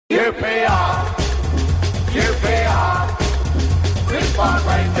QPR, QPR, Richmond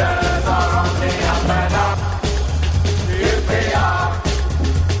Rangers are on the up and up. QPR,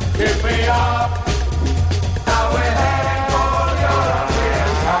 QPR, now we're heading for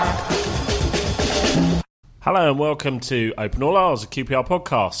European Cup. Hello and welcome to Open All Hours, a QPR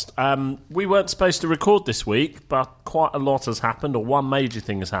podcast. We weren't supposed to record this week, but quite a lot has happened, or one major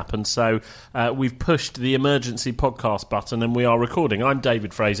thing has happened, so we've pushed the emergency podcast button and we are recording. I'm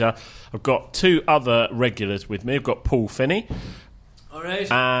David Fraser. I've got two other regulars with me. I've got Paul Finney. All right.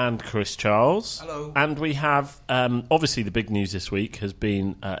 And Chris Charles. Hello. And we have, obviously the big news this week has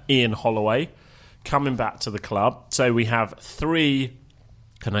been Ian Holloway coming back to the club. So we have three...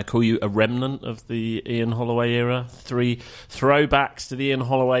 Can I call you a remnant of the Ian Holloway era? Three throwbacks to the Ian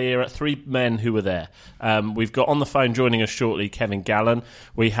Holloway era. Three men who were there. We've got on the phone joining us shortly Kevin Gallen.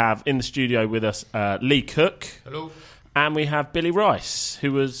 We have in the studio with us Lee Cook. Hello. And we have Billy Rice,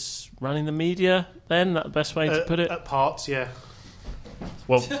 who was running the media then. That's the best way to put it? At parts, yeah.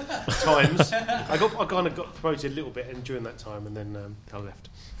 Well, times. I kind of got promoted a little bit during that time, and then I left.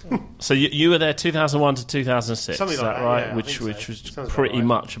 So you were there 2001 to 2006, something is like that that, right? yeah, which so. was Sounds pretty right.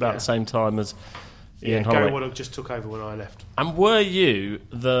 much about the same time as Ian Gary Holloway. Waddock just took over when I left. And were you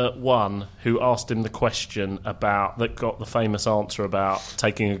the one who asked him the question about that got the famous answer about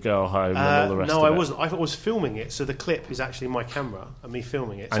taking a girl home and all the rest of it? No, I wasn't. I was filming it, so the clip is actually my camera and me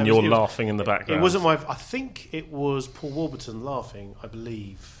filming it. So And you're laughing in the background. It wasn't my... I think it was Paul Warburton laughing, I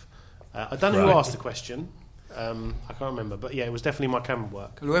believe. I don't know who asked the question. I can't remember, but yeah, it was definitely my camera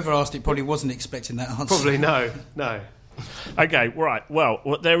work. Whoever asked it probably wasn't expecting that answer. Probably no. Okay, right.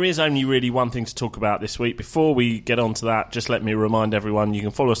 Well, there is only really one thing to talk about this week. Before we get on to that, just let me remind everyone, you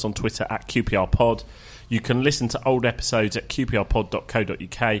can follow us on Twitter at QPRPod. You can listen to old episodes at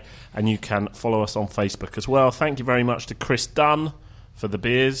qprpod.co.uk, and you can follow us on Facebook as well. Thank you very much to Chris Dunn for the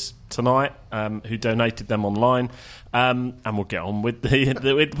beers tonight, who donated them online. And we'll get on with the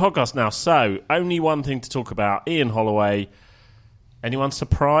podcast now. So, only one thing to talk about, Ian Holloway. Anyone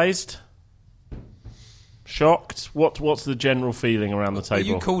surprised? Shocked? What's the general feeling around the table?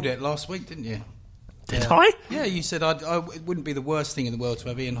 You called it last week, didn't you? Did I? Yeah, you said it wouldn't be the worst thing in the world to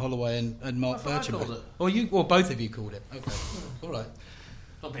have Ian Holloway and Mark Bircham. Or both of you called it. Okay, all right.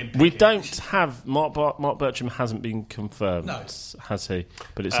 We don't have Mark Bircham hasn't been confirmed, no. Has he?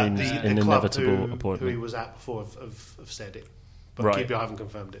 But it seems The an inevitable who appointment. he was at before have said it, but Right. QPR haven't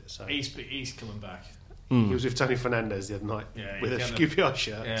confirmed it. So He's coming back. he was with Tony Fernandez the other night with a QPR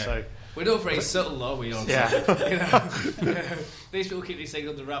shirt. Yeah. So We're not very subtle, are we? yeah. These people keep these things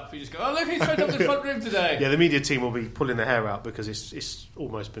under wraps. We just go, oh look, he's turned up the front room today. Yeah, the media team will be pulling their hair out because it's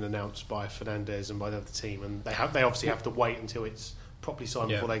almost been announced by Fernandez and by the other team, and they obviously have to wait until it's properly signed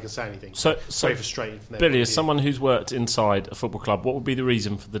before they can say anything. So very frustrating for them. Billy, as someone who's worked inside a football club, what would be the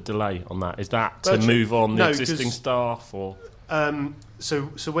reason for the delay on that? Is that to Bircham. move on the No, existing 'cause- staff, or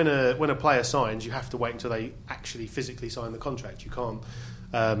So when a player signs, you have to wait until they actually physically sign the contract. You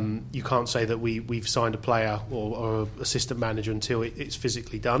can't say that we've signed a player or assistant manager until it's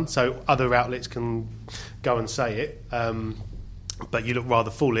physically done. So other outlets can go and say it, but you look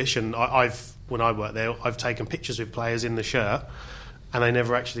rather foolish. And when I worked there, I've taken pictures with players in the shirt, and they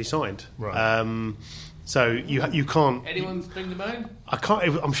never actually signed. Right. So you can't. Anyone bring them home? I can't.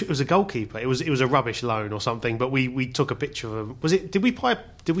 I'm sure it was a goalkeeper. It was a rubbish loan or something. But we took a picture of him. Was it? Did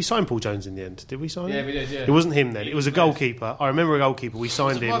we sign Paul Jones in the end? Did we sign him? Yeah, we did. Yeah. It wasn't him then. It was a goalkeeper. I remember a goalkeeper. We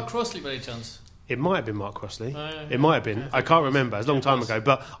signed Was it him. Mark Crossley by any chance? It might have been Mark Crossley. Yeah. It might have been. Yeah, I can't remember. It was a long it time was. ago.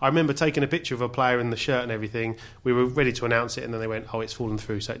 But I remember taking a picture of a player in the shirt and everything. We were ready to announce it, and then they went, "Oh, it's fallen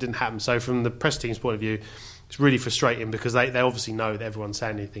through." So it didn't happen. So from the press team's point of view, it's really frustrating because they obviously know that everyone's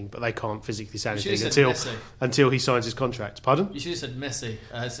saying anything, but they can't physically say You should anything have said until he signs his contract. Pardon? You should have said Messi.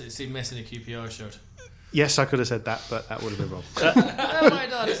 Seen Messi in a QPR shirt. Yes, I could have said that, but that would have been wrong. Oh my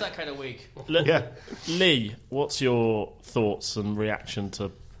God, it's that kind of week. Yeah. Lee, what's your thoughts and reaction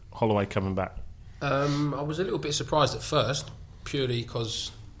to Holloway coming back? I was a little bit surprised at first, purely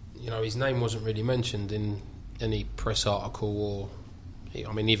because his name wasn't really mentioned in any press article or,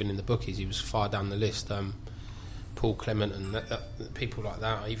 even in the bookies, he was far down the list. Paul Clement and people like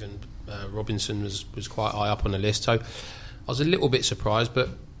that, even Robinson was quite high up on the list. So I was a little bit surprised, but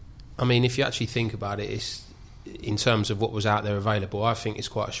if you actually think about it, it's in terms of what was out there available, I think it's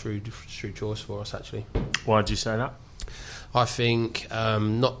quite a shrewd choice for us actually. Why do you say that? I think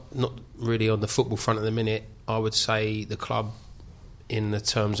not really on the football front at the minute. I would say the club, in the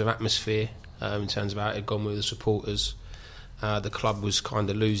terms of atmosphere, in terms of how it had gone with the supporters, the club was kind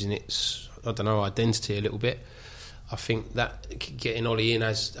of losing its identity a little bit. I think that getting Ollie in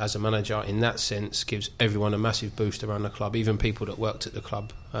as a manager in that sense gives everyone a massive boost around the club. Even people that worked at the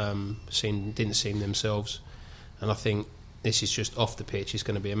club didn't seem themselves. And I think this is just off the pitch. It's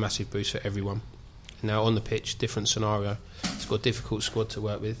going to be a massive boost for everyone. Now on the pitch, different scenario. It's got a difficult squad to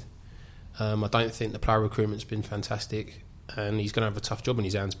work with. I don't think the player recruitment's been fantastic, and he's going to have a tough job in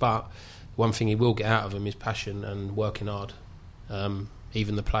his hands. But one thing he will get out of him is passion and working hard.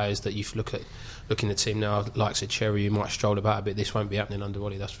 Even the players that you look at the team now, like said Cherry, who might stroll about a bit, this won't be happening under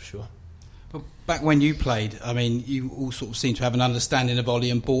Ollie, that's for sure. But back when you played, I mean, you all sort of seem to have an understanding of Ollie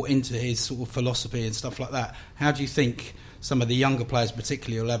and bought into his sort of philosophy and stuff like that. How do you think some of the younger players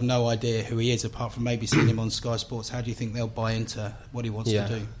particularly will have no idea who he is, apart from maybe seeing him on Sky Sports? How do you think they'll buy into what he wants to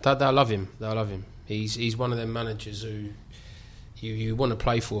do? They'll love him. They'll love him. He's one of them managers who you want to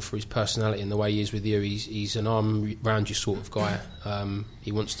play for his personality and the way he is with you. He's an arm round you sort of guy.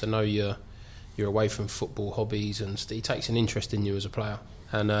 He wants to know you're away from football hobbies, and he takes an interest in you as a player.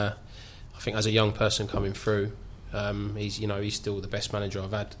 And I think as a young person coming through, he's still the best manager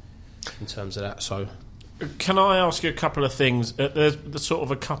I've had in terms of that. So, can I ask you a couple of things? There's sort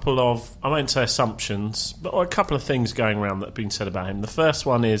of a couple of, I won't say assumptions, but a couple of things going around that have been said about him. The first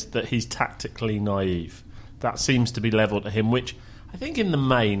one is that he's tactically naive. That seems to be levelled at him, which I think in the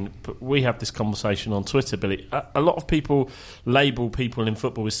main, we have this conversation on Twitter, Billy. A lot of people label people in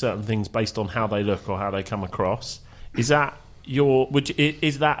football with certain things based on how they look or how they come across. Is that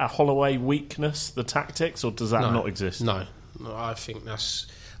is that a Holloway weakness, the tactics, or does that not exist? No, I think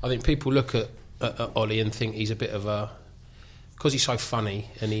people look at Ollie and think he's a bit of a, because he's so funny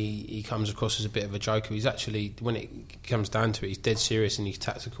and he comes across as a bit of a joker. He's actually, when it comes down to it, he's dead serious in his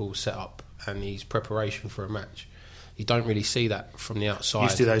tactical setup and his preparation for a match. You don't really see that from the outside. You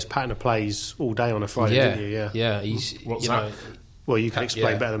used to do those pattern of plays all day on a Friday, didn't you? Yeah. He's, What's that? Well, you can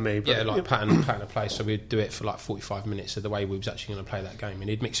explain better than me. But like pattern of play. So we'd do it for like 45 minutes of the way we was actually going to play that game, and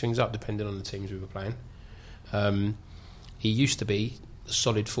he'd mix things up depending on the teams we were playing. He used to be a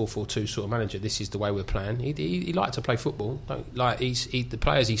solid 4-4-2 sort of manager. This is the way we're playing. He liked to play football. The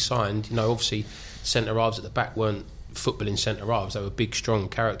players he signed, obviously centre halves at the back weren't footballing centre halves. They were big, strong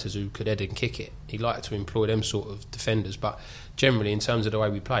characters who could head and kick it. He liked to employ them sort of defenders, but generally, in terms of the way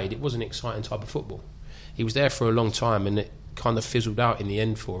we played, it was an exciting type of football. He was there for a long time, and it kind of fizzled out in the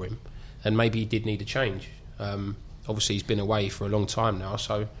end for him, and maybe he did need a change. Obviously, he's been away for a long time now,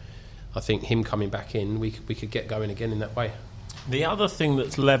 so I think him coming back in, we could get going again in that way. The other thing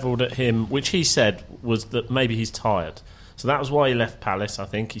that's levelled at him, which he said, was that maybe he's tired. So that was why he left Palace. I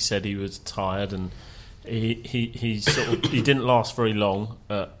think he said he was tired, and he he didn't last very long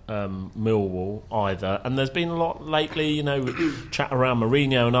at Millwall either. And there's been a lot lately, chat around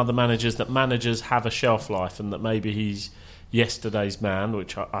Mourinho and other managers, that managers have a shelf life and that maybe he's yesterday's man,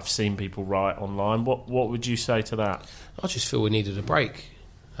 which I've seen people write online. What would you say to that? I just feel we needed a break.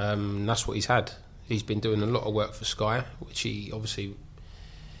 That's what he's had. He's been doing a lot of work for Sky, which he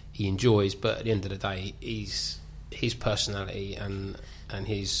enjoys, but at the end of the day, his personality and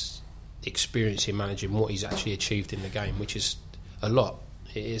his experience in managing what he's actually achieved in the game, which is a lot.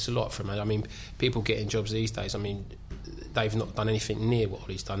 It is a lot for him. I mean, people getting jobs these days, they've not done anything near what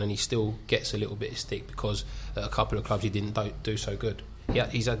Ollie's done, and he still gets a little bit of stick because at a couple of clubs he didn't do so good.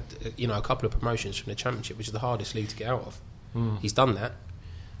 He's had a couple of promotions from the Championship, which is the hardest league to get out of. He's done that,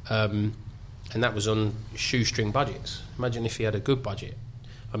 and that was on shoestring budgets. Imagine if he had a good budget.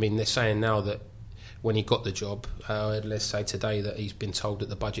 They're saying now that when he got the job, let's say today, that he's been told that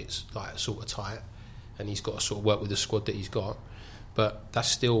the budget's sort of tight and he's got to sort of work with the squad that he's got, but that's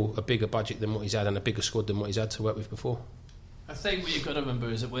still a bigger budget than what he's had and a bigger squad than what he's had to work with before. I think what you've got to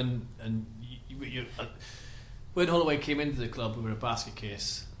remember is that when Holloway came into the club, we were a basket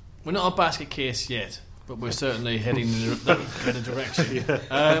case. We're not a basket case yet, but we're certainly heading in that kind of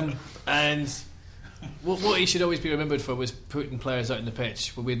direction. And what he should always be remembered for was putting players out in the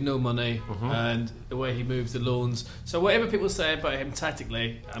pitch when we had no money, and the way he moved the loans. So whatever people say about him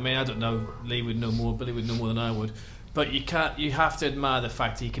tactically, I don't know, Lee would know more, Billy would know more than I would, but you have to admire the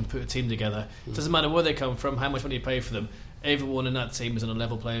fact that he can put a team together. It doesn't matter where they come from, how much money you pay for them, everyone in that team is on a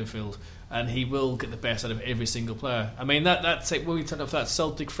level playing field, and he will get the best out of every single player. That's when we turned off that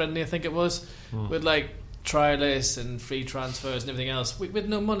Celtic friendly, I think it was, with trialists and free transfers and everything else. We had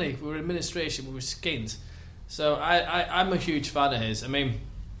no money, we were administration, we were skint. So I'm a huge fan of his. And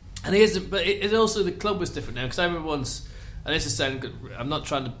he is, but it also, the club was different now, because I remember once, and this is sounding good, I'm not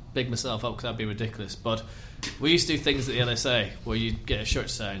trying to big myself up because that'd be ridiculous, but we used to do things at the LSA where you'd get a shirt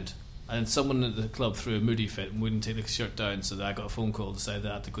signed and someone at the club threw a moody fit and wouldn't take the shirt down, so that I got a phone call to say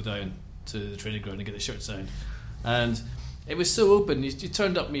that I had to go down to the training ground and get the shirt signed. And it was so open. You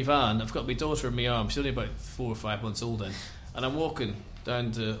turned up my van. I've got my daughter in my arms. She's only about 4 or 5 months old then, and I'm walking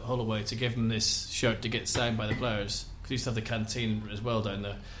down to Holloway to give him this shirt to get signed by the players, because he used to have the canteen as well down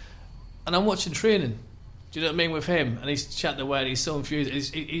there. And I'm watching training. Do you know what I mean, with him? And he's chatting away and he's so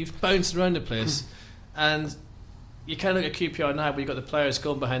infused. He's bouncing around the place. And you kind of look at QPR now, where you've got the players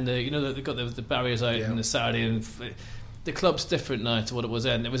going behind they've got the barriers out on the Saturday. And the club's different now to what it was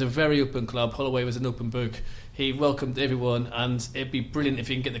then. It was a very open club. Holloway was an open book. He welcomed everyone, and it'd be brilliant if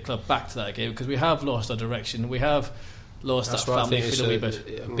you can get the club back to that game, because we have lost our direction. We have lost that family feel a wee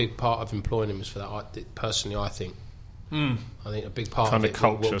bit. A big part of employing him was for that. Personally, I think. I think a big part kind of it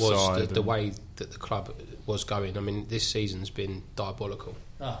culture was the way that the club was going. I mean, this season's been diabolical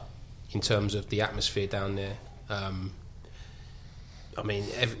in terms of the atmosphere down there. I mean,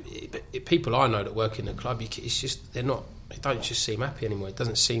 people I know that work in the club, it's just they don't just seem happy anymore. It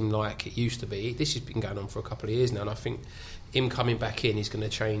doesn't seem like it used to be. This has been going on for a couple of years now, and I think him coming back in is going to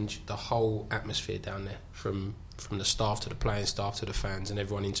change the whole atmosphere down there, from the staff to the playing staff to the fans and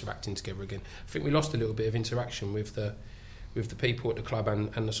everyone interacting together again. I think we lost a little bit of interaction with the people at the club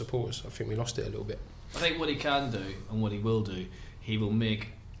and the supporters. I think we lost it a little bit. I think what he can do and what he will do, he will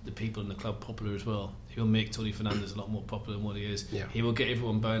make the people in the club popular as well. He'll make Tony Fernandes a lot more popular than what he is. Yeah. He will get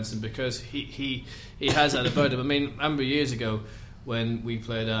everyone bouncing, because he has that about him. I mean, I remember years ago when we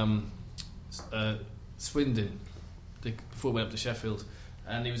played Swindon before we went up to Sheffield,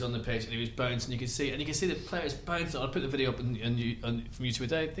 and he was on the pitch and he was bouncing. You could see the players bouncing. I'll put the video up from YouTube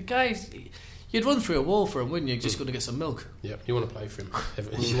today. The guys, you'd run through a wall for him, wouldn't you? Just going to get some milk. Yeah, you want to play for him.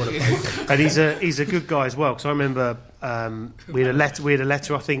 You want to play for him. And he's a good guy as well. Because I remember we had a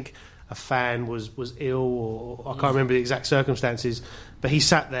letter. I think a fan was ill, or I can't remember the exact circumstances. But he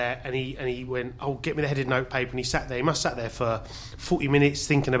sat there and he went, "Oh, get me the headed note paper." And he sat there. He must have sat there for 40 minutes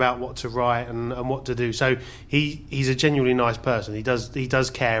thinking about what to write and what to do. So he's a genuinely nice person. He does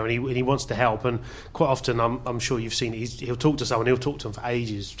care, and he wants to help. And quite often, I'm sure you've seen it, he'll talk to someone. He'll talk to them for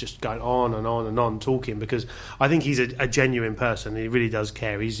ages, just going on and on and on talking, because I think he's a genuine person. He really does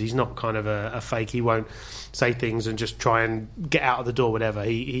care. He's not kind of a fake. He won't say things and just try and get out of the door, whatever.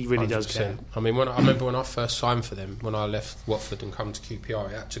 He really 100%. Does care. I mean, I remember when I first signed for them, when I left Watford and come to QPR,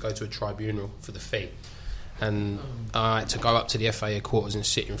 I had to go to a tribunal for the fee, and I had to go up to the FA headquarters and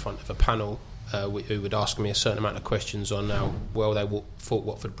sit in front of a panel who would ask me a certain amount of questions on how well they thought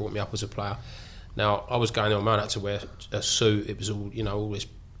Watford brought me up as a player. Now, I was going on, I had to wear a suit. It was all this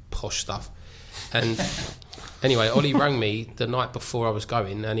posh stuff. And anyway, Ollie rang me the night before I was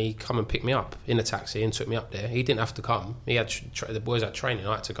going, and he come and picked me up in a taxi and took me up there. He didn't have to come. He had the boys had training.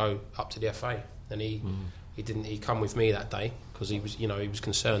 I had to go up to the FA, and he didn't. He come with me that day because he was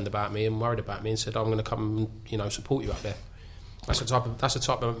concerned about me and worried about me, and said, "I'm going to come and support you up there." That's the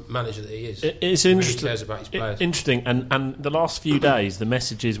type of manager that he is. It's he interesting. Really cares about his players. Interesting, and the last few days, the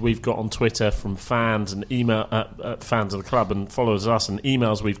messages we've got on Twitter from fans and email fans of the club and followers of us, and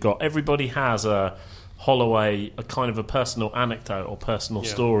emails we've got. Everybody has a Holloway, a kind of a personal anecdote or personal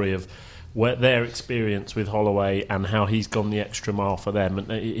story of their experience with Holloway and how he's gone the extra mile for them.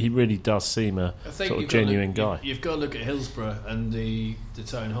 And he really does seem a sort of genuine guy. You've got to look at Hillsborough and the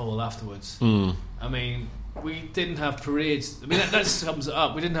town hall afterwards. I mean, we didn't have parades. I mean, that sums it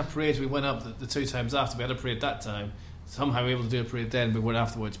up. We didn't have parades. We went up the 2 times after. We had a parade that time. Somehow we were able to do a parade then. We weren't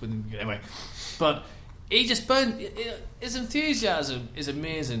afterwards. Anyway, but he just burned. His enthusiasm is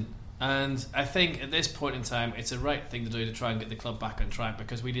amazing. And I think at this point in time, it's the right thing to do to try and get the club back on track,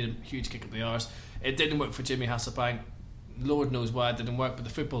 because we did a huge kick up the arse. It didn't work for Jimmy Hasselbank. Lord knows why it didn't work, but the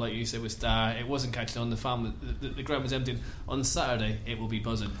football, like you said, was dire. It wasn't catching on. The ground was empty. On Saturday, it will be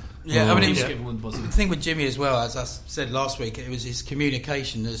buzzing. Yeah, I mean, buzzing. The thing with Jimmy as well, as I said last week, it was his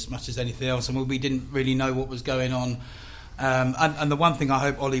communication as much as anything else, and we didn't really know what was going on. And the one thing I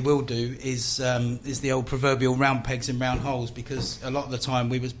hope Ollie will do is the old proverbial round pegs in round holes, because a lot of the time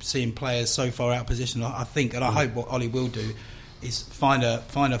we were seeing players so far out of position. I think, and I hope what Ollie will do is find a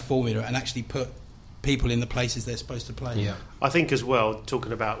formula and actually put people in the places they're supposed to play. Yeah, I think as well,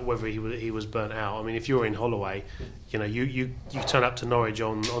 talking about whether he was burnt out. I mean, if you're in Holloway, you turn up to Norwich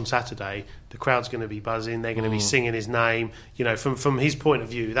on Saturday, the crowd's going to be buzzing. They're going to be singing his name. From his point of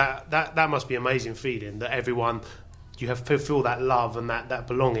view, that must be an amazing feeling that everyone. You have to feel that love and that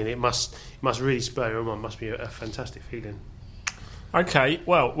belonging. It must really spur you on. It must be a fantastic feeling. Okay,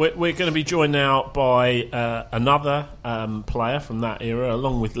 well, we're going to be joined now by another player from that era,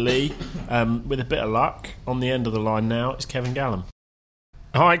 along with Lee. With a bit of luck, on the end of the line now, it's Kevin Gallen.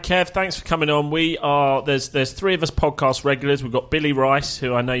 Hi, Kev. Thanks for coming on. There's 3 of us podcast regulars. We've got Billy Rice,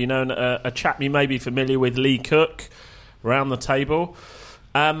 who I know you know, and a chap you may be familiar with, Lee Cook, around the table.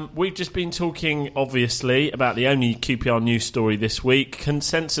 We've just been talking, obviously, about the only QPR news story this week.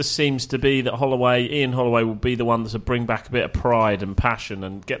 Consensus seems to be that Ian Holloway will be the one to bring back a bit of pride and passion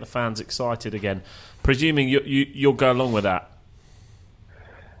and get the fans excited again. Presuming you'll go along with that.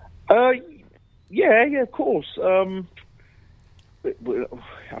 Yeah, of course. I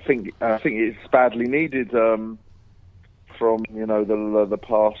think it's badly needed from the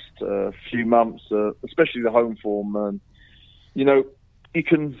past few months, especially the home form. And you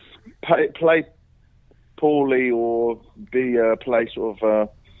can play poorly or play sort of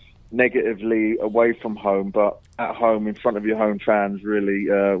negatively away from home, but at home in front of your home fans, really,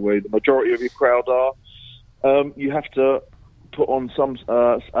 where the majority of your crowd are, you have to put on some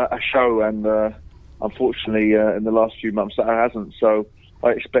a show, and unfortunately in the last few months that hasn't. So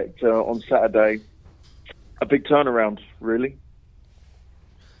I expect on Saturday a big turnaround, really.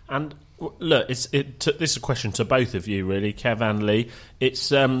 And look, this is a question to both of you, really, Kev and Lee. It's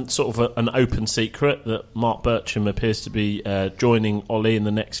sort of an open secret that Mark Bircham appears to be joining Ollie in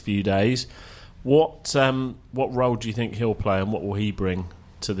the next few days. What role do you think he'll play, and what will he bring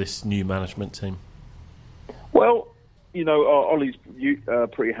to this new management team? Well, Ollie's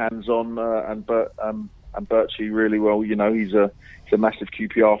pretty hands-on, and Birchie really well. He's a massive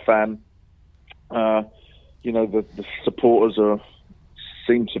QPR fan. The supporters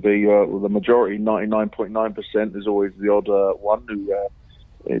seem to be the majority, 99.9%. There's always the odd one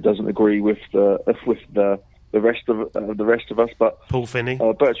who doesn't agree with the rest of us. But Paul Finney,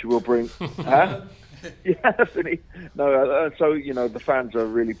 Birchie will bring. Yeah, Finney. No, so the fans are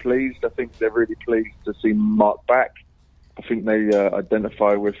really pleased. I think they're really pleased to see Mark back. I think they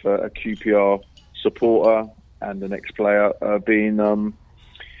identify with a QPR supporter and an ex-player being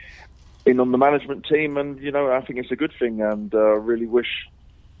in on the management team, and I think it's a good thing. And I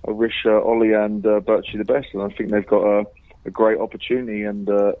wish Ollie and Birchie the best, and I think they've got a great opportunity and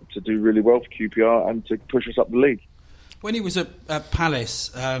to do really well for QPR and to push us up the league. When he was at Palace,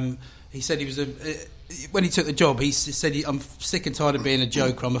 he said he was when he took the job, he said, I'm sick and tired of being a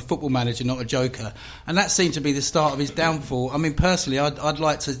joker. I'm a football manager, not a joker. And that seemed to be the start of his downfall. I mean, personally, I'd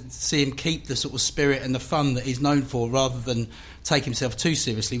like to see him keep the sort of spirit and the fun that he's known for, rather than take himself too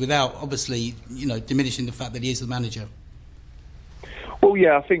seriously, without obviously, diminishing the fact that he is the manager. Well,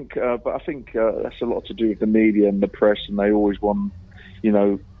 yeah, I think that's a lot to do with the media and the press, and they always want,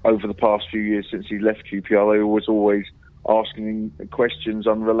 over the past few years since he left QPR, they always asking questions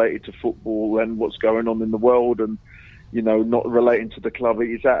unrelated to football and what's going on in the world, and not relating to the club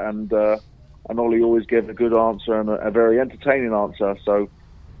he's at. And Ollie always gave a good answer and a very entertaining answer. So,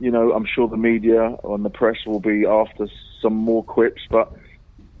 I'm sure the media and the press will be after some more quips. But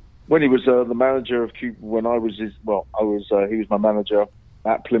when he was the manager of QPR, when I was he was my manager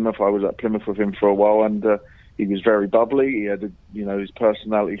at Plymouth. I was at Plymouth with him for a while, and he was very bubbly. He had his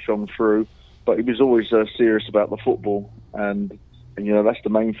personality shone through. But he was always serious about the football, and that's the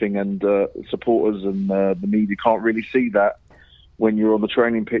main thing. And supporters and the media can't really see that when you're on the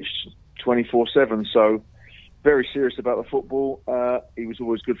training pitch 24/7. So, very serious about the football. He was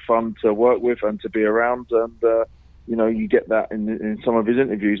always good fun to work with and to be around, and you get that in some of his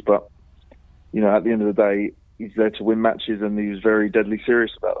interviews. But at the end of the day, he's there to win matches, and he was very deadly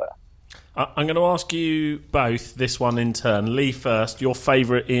serious about that. I'm going to ask you both this one in turn. Lee first, your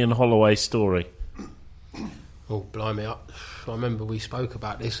favourite Ian Holloway story? Oh, blimey. I remember we spoke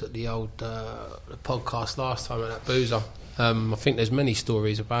about this at the old podcast last time at that Boozer. I think there's many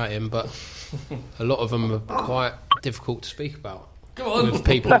stories about him, but a lot of them are quite difficult to speak about. Come on. With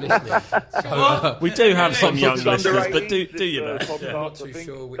people listening. So, we do have some young listeners, but do you know? I'm not too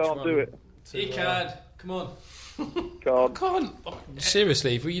sure which Can't one. do it. He can. Come on. Can't.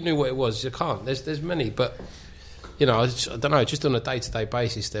 Seriously, if you knew what it was, you can't. There's many, but I don't know. Just on a day-to-day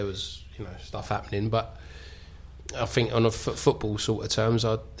basis, there was stuff happening. But I think on a football sort of terms,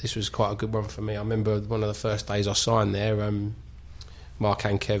 this was quite a good one for me. I remember one of the first days I signed there. Mark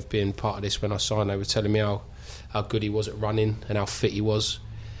and Kev being part of this when I signed, they were telling me how good he was at running and how fit he was.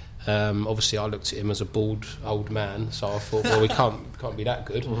 Obviously, I looked at him as a bald old man, so I thought, well, we can't be that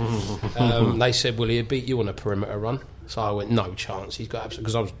good. They said, well, he'll beat you on a perimeter run. So I went, no chance. He's got absolutely,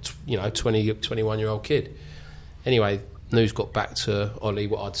 because I was 21-year-old kid. Anyway, news got back to Ollie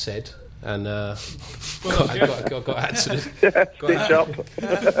what I'd said, and got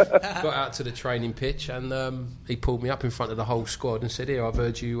out to the training pitch, and he pulled me up in front of the whole squad and said, "Here, I've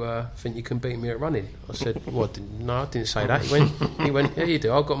heard you think you can beat me at running." I said, "What? No, I didn't say that." He went, "Yeah, you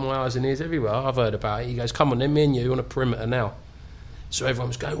do. I've got my eyes and ears everywhere. I've heard about it." He goes, "Come on, then, me and you on a perimeter now." So everyone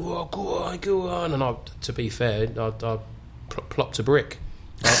was going, "Whoa, go on." And to be fair, I plopped a brick.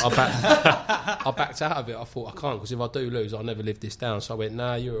 I backed out of it. I thought I can't, because if I do lose, I'll never live this down. So I went,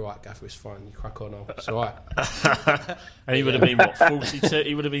 nah, you're all right, Gaffer, it's fine. You crack on, it's all right. And he would have been, what, 42?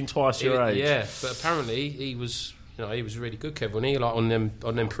 He would have been twice your age. Yeah, but apparently he was... he was really good, Kevin. He on them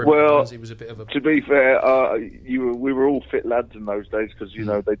perimeter runs, he was a bit of a. To be fair, we were all fit lads in those days, because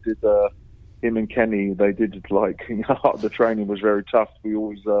they did him and Kenny. They did the training was very tough. We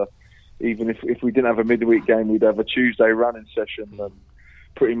always, even if we didn't have a midweek game, we'd have a Tuesday running session, and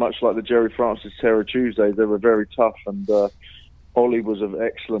pretty much like the Jerry Francis Terror Tuesdays, they were very tough. And Ollie was an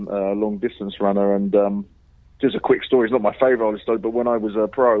excellent long distance runner. And just a quick story. It's not my favourite Ollie story, but when I was a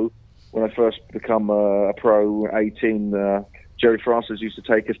pro. When I first become a pro, 18, Jerry Francis used to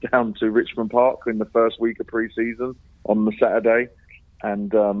take us down to Richmond Park in the first week of pre-season on the Saturday,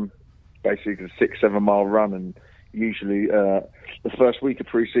 and basically a 6-7 mile run. And usually the first week of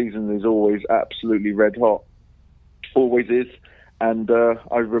pre-season is always absolutely red hot, always is. And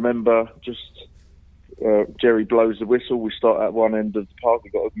I remember just Jerry blows the whistle. We start at one end of the park.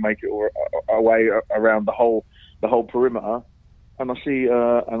 We've got to make it our way around the whole perimeter. And I see,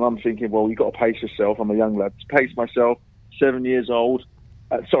 and I'm thinking, well, you've got to pace yourself. I'm a young lad. To pace myself, 7 years old.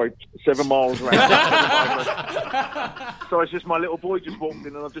 7 miles around. So it's just my little boy just walked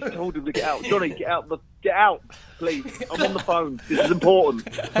in, and I've just told him to get out. Johnny, get out, please. I'm on the phone. This is important.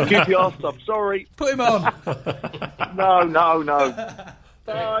 QPR stuff. Sorry. Put him on. No.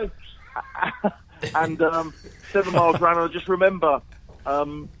 Bye. And 7 miles around, and I just remember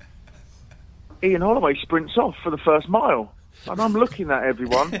Ian Holloway sprints off for the first mile. And I'm looking at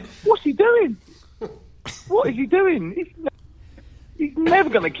everyone. What's he doing? What is he doing? He's never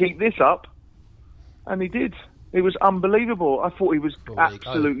going to keep this up. And he did. It was unbelievable. I thought he was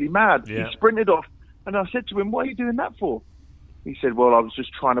absolutely mad. Yeah. He sprinted off. And I said to him, what are you doing that for? He said, well, I was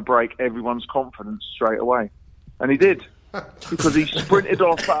just trying to break everyone's confidence straight away. And he did. Because he sprinted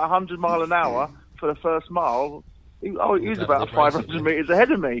off at 100 mile an hour for the first mile. He was about 500 metres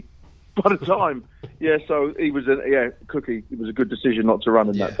ahead of me. By the time, so he was Cookie. It was a good decision not to run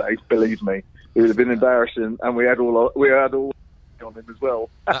in that day. Believe me, it would have been embarrassing, and we had all on him as well.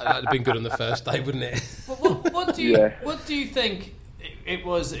 That'd have been good on the first day, wouldn't it? What do you think it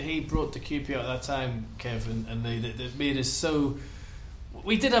was that he brought to QPR at that time, Kevin, and that made us so?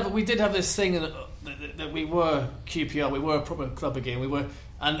 We did have this thing that we were QPR, we were a proper club again,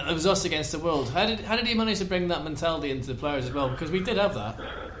 and it was us against the world. How did he manage to bring that mentality into the players as well? Because we did have that.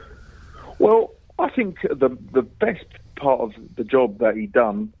 Well, I think the best part of the job that he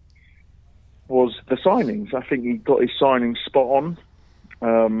done was the signings. I think he got his signings spot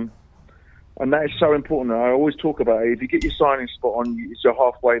on, and that is so important. I always talk about it. If you get your signings spot on, you're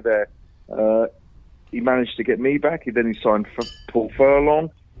halfway there. He managed to get me back. He signed Paul Furlong.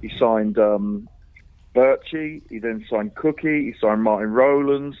 He signed Birchie. He then signed Cookie. He signed Martin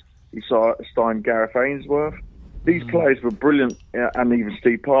Rowlands. He signed Gareth Ainsworth. These players were brilliant, and even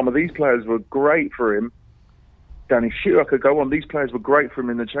Steve Palmer. These players were great for him. Danny Shooter, I could go on. These players were great for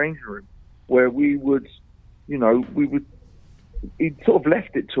him in the changing room, where he sort of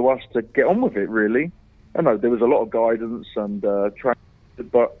left it to us to get on with it, really. I know there was a lot of guidance and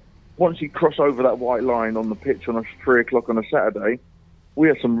training, but once you cross over that white line on the pitch on 3 o'clock on a Saturday, we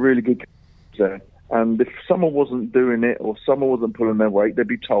had some really good there. And if someone wasn't doing it or someone wasn't pulling their weight, they'd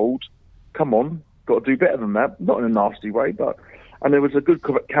be told, come on, got to do better than that. Not in a nasty way, and there was a good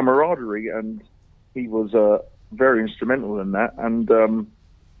camaraderie, and he was very instrumental in that. And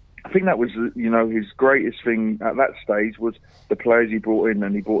I think that was, his greatest thing at that stage was the players he brought in,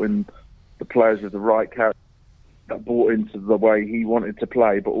 and he brought in the players with the right character that bought into the way he wanted to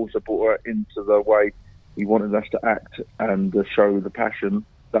play, but also brought into the way he wanted us to act and show the passion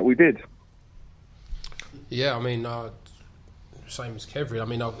that we did. Yeah, I mean, same as Kevin. I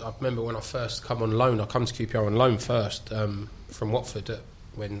mean, I remember when I first come on loan. I come to QPR on loan first from Watford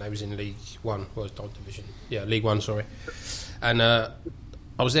when they was in League One. Well, it was Division. Yeah, League One. Sorry. And I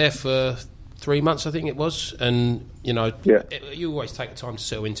was there for 3 months, I think it was. And you always take the time to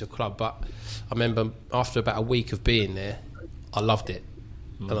settle into a club. But I remember after about a week of being there, I loved it,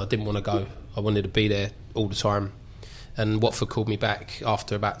 and I didn't want to go. I wanted to be there all the time. And Watford called me back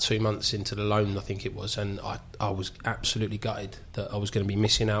after about 2 months into the loan, I think it was, and I was absolutely gutted that I was going to be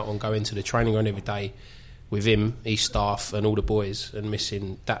missing out on going to the training ground every day with him, his staff and all the boys, and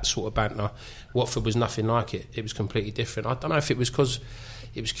missing that sort of banter. Watford was nothing like it. It was completely different. I don't know if it was because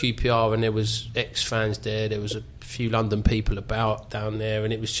it was QPR and there was ex-fans there was a few London people about down there,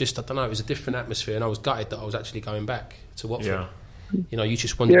 and it was just, I don't know, it was a different atmosphere, and I was gutted that I was actually going back to Watford. You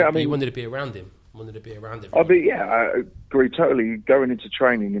just wanted, you wanted to be around him. I agree totally. Going into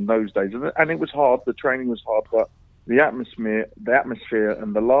training in those days, and it was hard. The training was hard, but the atmosphere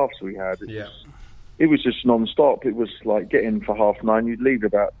and the laughs we had. It was just non-stop. It was like getting for 9:30, you'd leave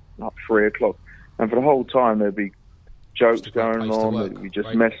about 3 o'clock. And for the whole time, there'd be jokes going on, there'd be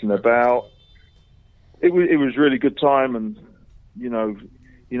just messing about. It was really good time, and, you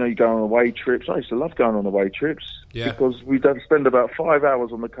go on away trips. I used to love going on away trips because we'd have to spend about 5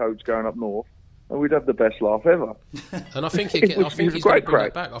 hours on the coach going up north, and we'd have the best laugh ever. And I think he's going to bring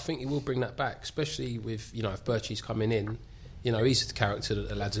that back. I think he will bring that back, especially with, if Birchie's coming in. He's the character that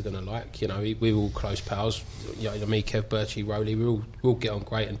the lads are going to like. We're all close pals. Me, Kev, Birchie, Rowley, we all get on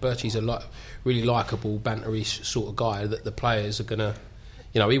great. And Birchie's a really likeable, banterish sort of guy that the players are going to.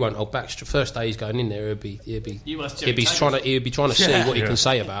 He won't hold back. First day he's going in there, he'll be trying to see what he can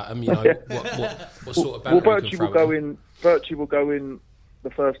say about him. What sort of banter he can throw. Birchie will go in the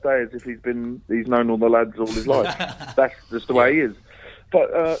first day as if he's known all the lads all his life. That's just the way he is.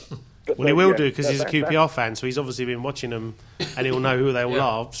 But he will do, because he's a QPR fan, so he's obviously been watching them, and he'll know who they all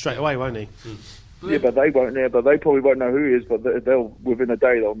are straight away, won't he? Yeah, but they won't. Yeah, but they probably won't know who he is. But they'll within a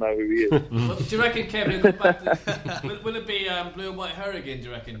day they'll know who he is. Well, do you reckon, Kevin, he'll go back to, will it be blue and white hair again? Do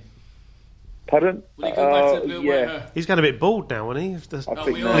you reckon? Pardon? Will he go back to the blue and white hair? He's got a bit bald now, hasn't he? I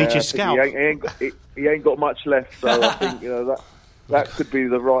think bleach his scalp. He ain't got much left, so I think that could be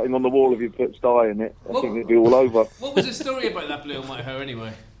the writing on the wall if you put dye in it. I think it'd be all over. What was the story about that blue and white hair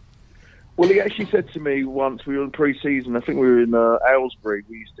anyway? Well, he actually said to me once, we were in pre-season, I think we were in Aylesbury,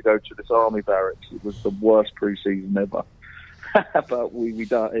 we used to go to this army barracks. It was the worst pre-season ever. But we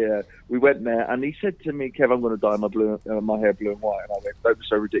went there, and he said to me, Kev, I'm going to dye my hair blue and white. And I went, don't be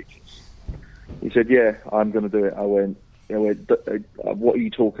so ridiculous. He said, yeah, I'm going to do it. I went, what are you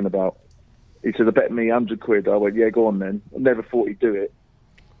talking about? He said, I bet me £100. I went, yeah, go on then. I never thought he'd do it.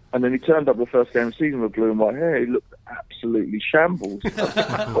 And then he turned up the first game of the season with blue and white hair. He looked absolutely shambles. What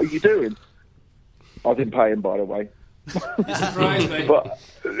are you doing? I didn't pay him, by the way. You surprised me. But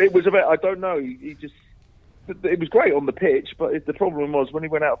it was about, I don't know, it was great on the pitch, but the problem was when he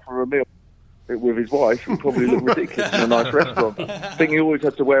went out for a meal with his wife, he probably looked ridiculous in a nice restaurant. I think he always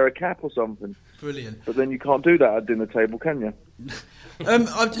had to wear a cap or something. Brilliant. But then you can't do that at dinner table, can you?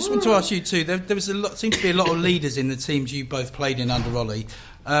 I just want to ask you too. There was seemed to be a lot of leaders in the teams you both played in under Ollie.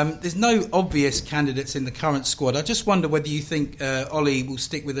 There's no obvious candidates in the current squad. I just wonder whether you think Ollie will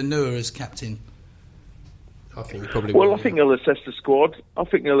stick with Anua as captain. I think he probably will. Well, I think he'll assess the squad. I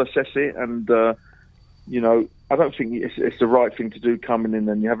think he'll assess it, and I don't think it's the right thing to do coming in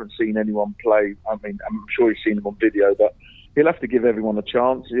and you haven't seen anyone play. I mean, I'm sure he's seen them on video, but he'll have to give everyone a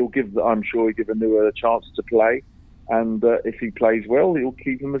chance. I'm sure he'll give Anua a chance to play. And if he plays well, he'll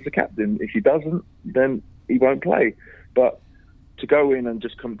keep him as the captain. If he doesn't, then he won't play. But to go in and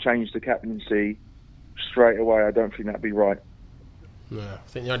just change the captaincy straight away, I don't think that'd be right. No, I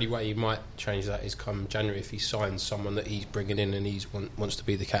think the only way he might change that is come January if he signs someone that he's bringing in and he wants to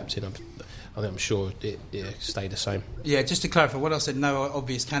be the captain. I'm sure it stay the same. Yeah, just to clarify, when I said no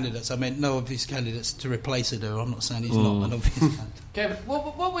obvious candidates, I meant no obvious candidates to replace Adu. I'm not saying he's not an obvious candidate. Kevin,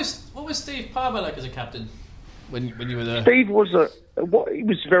 what was Steve Palmer like as a captain when you were there? Steve was he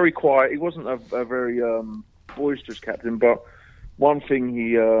was very quiet. He wasn't a very boisterous captain, but one thing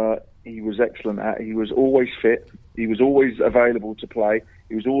he was excellent at, he was always fit. He was always available to play.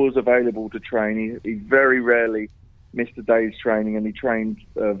 He was always available to train. He very rarely missed a day's training, and he trained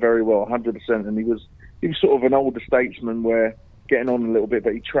very well, 100%. And he was sort of an older statesman, where getting on a little bit,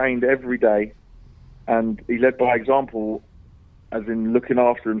 but he trained every day, and he led by example, as in looking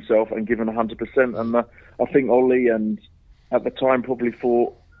after himself and giving 100%. And I think Ollie, and at the time, probably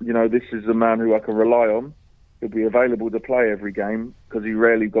thought, this is a man who I can rely on. He'll be available to play every game because he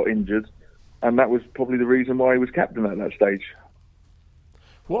rarely got injured. And that was probably the reason why he was captain at that stage.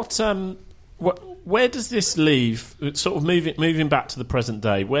 Where does this leave? Sort of moving back to the present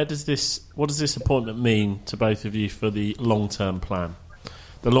day. What does this appointment mean to both of you for the long-term plan?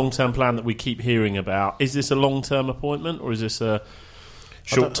 The long-term plan that we keep hearing about. Is this a long-term appointment, or is this a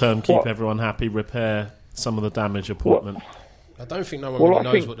short-term, keep everyone happy, repair some of the damage appointment? I don't think no one really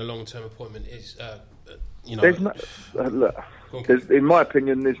knows what the long-term appointment is. There's no, look, in my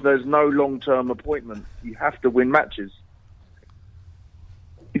opinion, there's no long-term appointment. You have to win matches.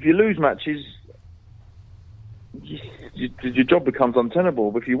 If you lose matches, your job becomes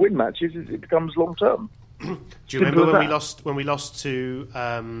untenable. But if you win matches, it becomes long-term. Do you remember when we lost to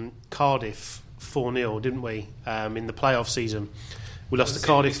Cardiff 4-0, didn't we? In the playoff season, we lost to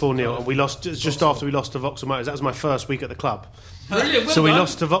Cardiff 4-0, and we lost just after we lost to Vauxhall Motors. That was my first week at the club. Brilliant, so we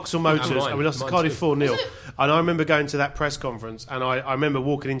lost to Vauxhall Motors and we lost to Cardiff 4-0. And I remember going to that press conference, and I remember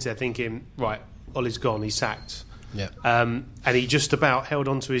walking into there thinking, right, Ollie's gone, he's sacked. Yeah. And he just about held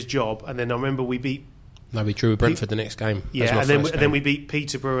on to his job. And then I remember we beat No, we drew with Brentford the next game. Yeah, and then we beat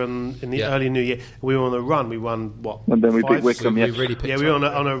Peterborough in the early New Year. We were on a run. We won what? And then we beat Wickham. We really picked we were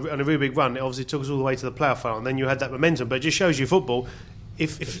on a really big run. It obviously took us all the way to the playoff final, and then you had that momentum. But it just shows you football.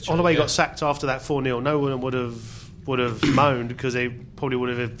 If Holloway got sacked after that 4-0, no one would have moaned because they probably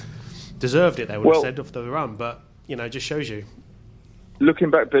would have deserved it. They would have said off the run, but it just shows you. Looking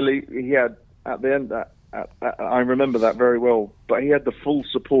back, Billy, he had at the end. I remember that very well. But he had the full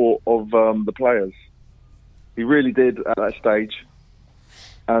support of the players. He really did at that stage.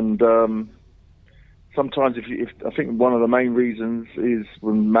 And sometimes, if I think one of the main reasons is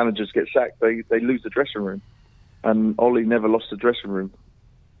when managers get sacked, they lose the dressing room. And Ollie never lost the dressing room.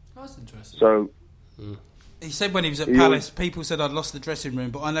 That's interesting. So. He said when he was at Palace, people said I'd lost the dressing room,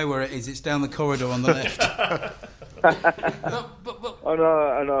 but I know where it is. It's down the corridor on the left. I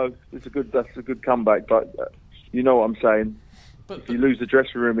know. That's a good comeback, but you know what I'm saying. If you lose the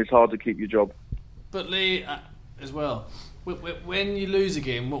dressing room, it's hard to keep your job. But Lee, as well, when you lose a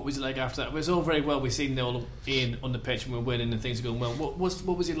game, what was it like after that? It was all very well. We've seen Ian on the pitch and we're winning and things are going well. What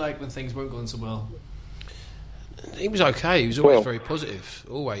was he like when things weren't going so well? He was okay. He was always very positive.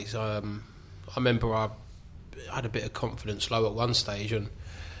 Always. I remember I had a bit of confidence low at one stage, and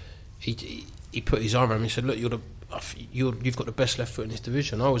he put his arm around me and said, "Look, you've got the best left foot in this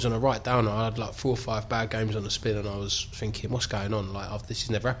division." I was on a right down. I had like 4 or 5 bad games on the spin, and I was thinking, "What's going on? Like this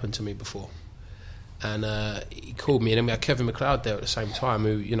has never happened to me before." And he called me, and then we had Kevin McLeod there at the same time,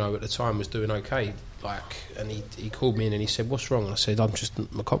 who at the time was doing okay. And he called me in and he said, "What's wrong?" And I said,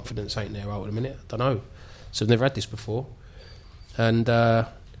 my confidence ain't there right at the minute. I don't know. So I've never had this before. And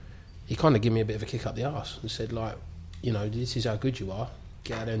he kind of gave me a bit of a kick up the arse and said, this is how good you are.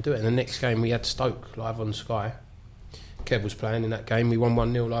 Get out there and do it. And the next game we had Stoke live on Sky. Kev was playing in that game. We won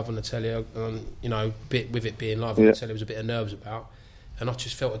 1-0 live on the telly. And, with it being live on the telly, there was a bit of nerves about. And I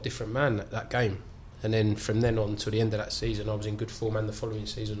just felt a different man that game. And then from then on to the end of that season, I was in good form, and the following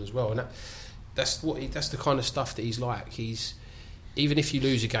season as well. And that's the kind of stuff that he's like. Even if you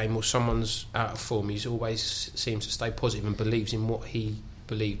lose a game or someone's out of form, he always seems to stay positive and believes in what he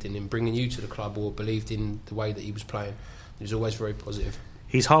believed in bringing you to the club, or believed in the way that he was playing. He was always very positive.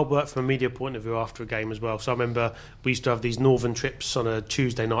 He's hard work from a media point of view after a game as well. So I remember we used to have these northern trips on a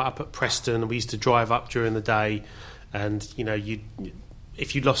Tuesday night up at Preston, and we used to drive up during the day, and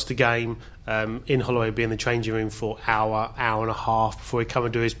if you lost the game, Ian Holloway would be in the changing room for hour and a half before he'd come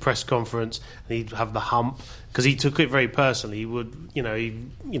and do his press conference, and he'd have the hump because he took it very personally. He would, he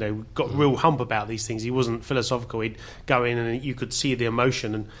got a real hump about these things. He wasn't philosophical. He'd go in and you could see the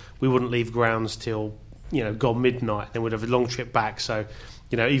emotion, and we wouldn't leave grounds till gone midnight. Then we'd have a long trip back. So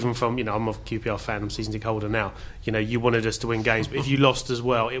even from, I'm a QPR fan, I'm season ticket holder now, you wanted us to win games, but if you lost as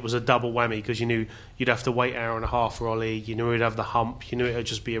well, it was a double whammy because you knew you'd have to wait an hour and a half for Ollie, you knew he'd have the hump, you knew it would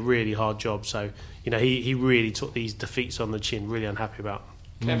just be a really hard job. So, he really took these defeats on the chin, really unhappy about.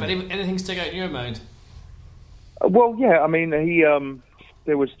 Kev, anything stick out in your mind? Well, yeah, I mean,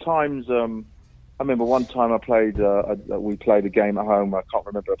 there was times, I remember one time we played a game at home, I can't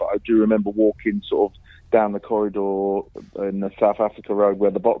remember, but I do remember walking sort of down the corridor in the South Africa road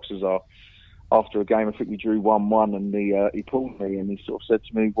where the boxes are after a game. I think we drew 1-1, and he pulled me and he sort of said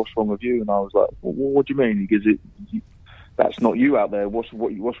to me, "What's wrong with you?" And I was like, well, "What do you mean?" He goes, "That's not you out there. What's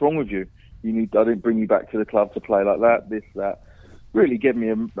wrong with you? I didn't bring you back to the club to play like that. This, that." Really gave me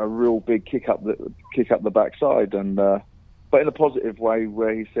a real big kick up the backside, and but in a positive way,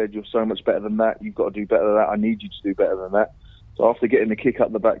 where he said, "You're so much better than that. You've got to do better than that. I need you to do better than that." So after getting the kick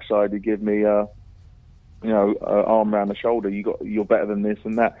up the backside, he gave me arm around the shoulder. You're better than this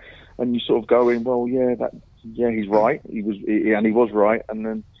and that, and you sort of going, well, he's right. He was right, and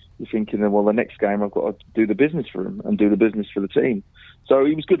then you're thinking, well, the next game I've got to do the business for him and do the business for the team. So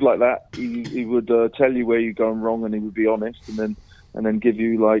he was good like that. He would tell you where you're going wrong, and he would be honest, and then give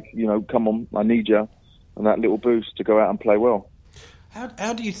you come on, I need you, and that little boost to go out and play well.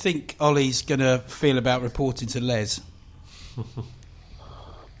 How do you think Ollie's going to feel about reporting to Les?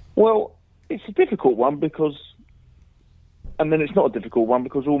 Well, it's a difficult one and then it's not a difficult one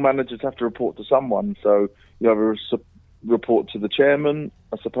because all managers have to report to someone. So you either report to the chairman,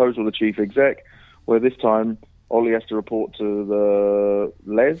 I suppose, or the chief exec, where this time Ollie has to report to the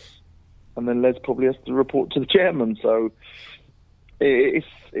Les, and then Les probably has to report to the chairman. So I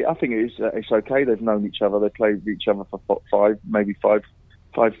think it's okay. They've known each other. They played with each other for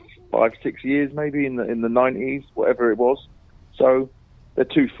 6 years, maybe in the 90s, whatever it was. So they're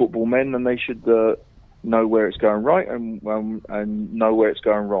two football men, and they should know where it's going right and know where it's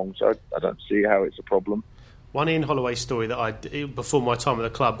going wrong. So I don't see how it's a problem. One Ian Holloway story that before my time at the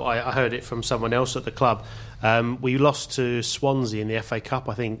club, I heard it from someone else at the club, We lost to Swansea in the FA Cup.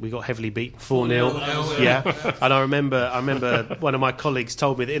 I think we got heavily beaten 4-0. Yeah, and I remember one of my colleagues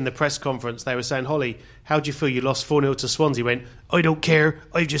told me that in the press conference they were saying, "Holly, how do you feel you lost 4-0 to Swansea?" He went, "I don't care.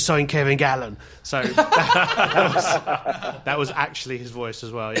 I've just signed Kevin Gallen." So that was actually his voice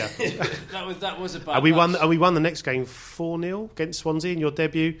as well. Yeah, that was a bad. And we won the next game 4-0 against Swansea in your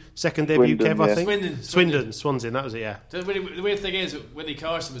second debut, Swindon, Kev. I yeah. think Swindon. Swansea. That was it. Yeah. The weird thing is, Willie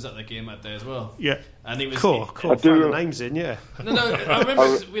Carson was at the game that day as well. Yeah. And he was Cool. I Throw do- the names in. Yeah. No, I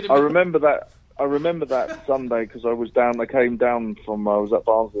remember. I remember that. I remember that Sunday because I was down. I came down from. I was at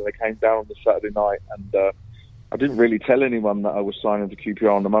Barnsley. And I came down on the Saturday night, and I didn't really tell anyone that I was signing to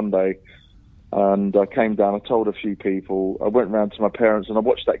QPR on the Monday. And I came down. I told a few people. I went round to my parents, and I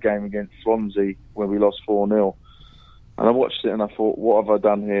watched that game against Swansea when we lost 4-0. And I watched it, and I thought, "What have I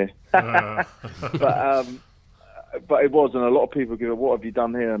done here?" But it was, and a lot of people go, "What have you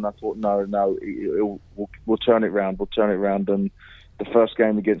done here?" And I thought, "No, we'll turn it round. We'll turn it round." And the first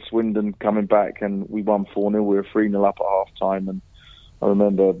game against Swindon, coming back, and we won 4-0. We were 3-0 up at half time, and I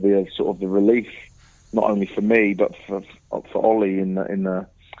remember the sort of the relief, not only for me but for Ollie in the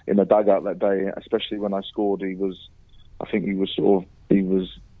dugout that day, especially when I scored. He was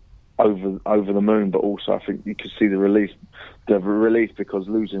over the moon, but also I think you could see the relief because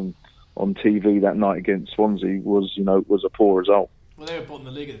losing on TV that night against Swansea was a poor result. Well, they were bottom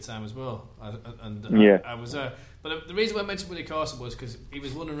of the league at the time as well, and Yeah. I was there. But the reason why I mentioned Willie Carson was because he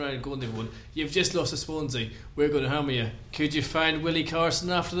was running around and going to everyone, "You've just lost to Swansea. We're going to hammer you. Could you find Willie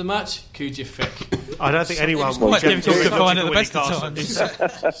Carson after the match? Could you fick?" I don't think anyone was quite difficult to find at the Willie best of Carson. times.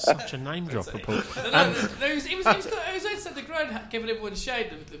 Such a name dropper, Paul. He was outside the ground giving everyone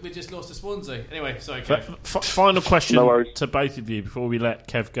shade that we just lost to Swansea. Anyway, sorry, Kev. Final question No worries. to both of you before we let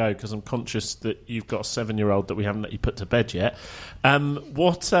Kev go, because I'm conscious that you've got a 7-year-old that we haven't let you put to bed yet.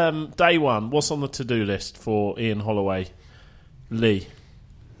 Day one, what's on the to-do list for Ian Holloway? Lee?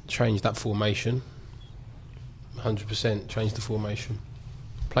 Change that formation. 100% change the formation.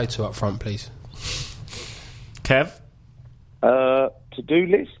 Play 2 up front, please. Kev? To-do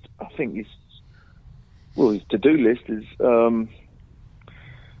list, I think his to-do list is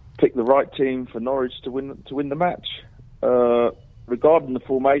pick the right team for Norwich to win the match. Regarding the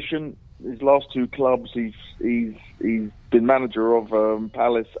formation, his last 2 clubs, he's been manager of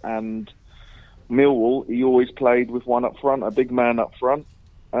Palace and Millwall. He always played with one up front, a big man up front,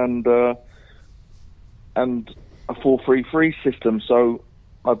 and a 4-3-3 system. So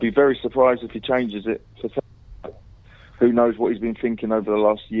I'd be very surprised if he changes it. Who knows what he's been thinking over the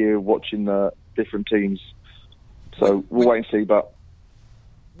last year, watching the different teams. So we'll wait and see. But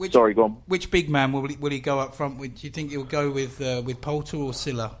sorry, go on. Which big man will he go up front with? Do you think he'll go with Poulter or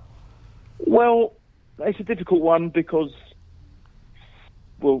Silla? Well, it's a difficult one because,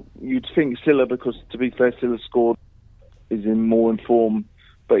 well, you'd think Silla because, to be fair, Silla scored, is more in form,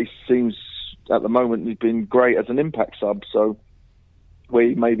 but he seems at the moment he's been great as an impact sub. So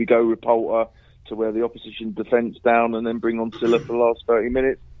we maybe go with Poulter to wear the opposition defence down and then bring on Silla for the last 30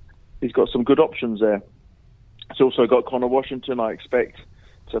 minutes. He's got some good options there. He's also got Connor Washington, I expect,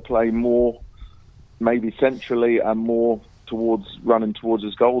 to play more, maybe centrally and more running towards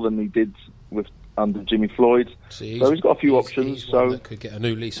his goal than he did under Jimmy Floyd. So he's got a few options. He's one that could get a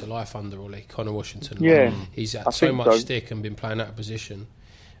new lease of life under Ollie, Connor Washington. Yeah, he's had so much stick and been playing out of position.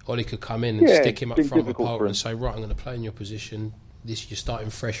 Ollie could come in and stick him up front with Poulter and say, "Right, I'm going to play in your position. You're starting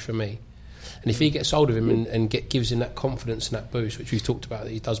fresh for me." And if he gets hold of him and gives him that confidence and that boost, which we've talked about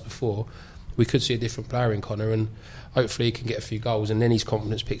that he does before, we could see a different player in Connor, and hopefully he can get a few goals, and then his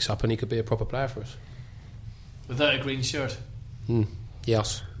confidence picks up and he could be a proper player for us. Without a green shirt.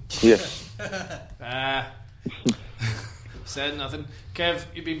 Yes. Yes. Said nothing. Kev,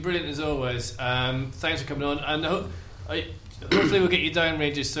 you've been brilliant as always. Thanks for coming on, and hopefully we'll get you down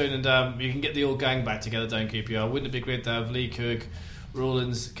Rangers soon, and you can get the old gang back together down QPR. Wouldn't it be great to have Lee Cook,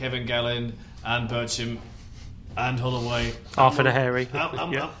 Rowlands, Kevin Gallen, and Bircham, and Holloway, Half and a hairy.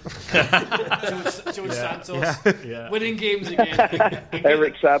 George Santos, winning games again.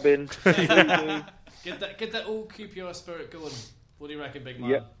 Eric Sabin. Get that old QPR spirit going. What do you reckon, big man?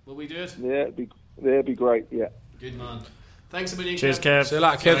 Yeah. Will we do it? Yeah, it'd be great. Yeah. Good man. Thanks a million. Cheers, Kev. See you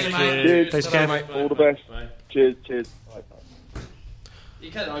later, Kev. Cheers. Thanks, Kev. mate. All the best. Bye. Cheers. Bye.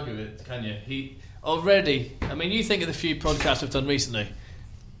 You can't argue with it, can you? He already. I mean, you think of the few podcasts we've done recently.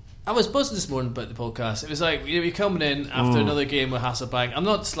 I was buzzing this morning about the podcast. It was like you're coming in after another game with Hasselbank. I'm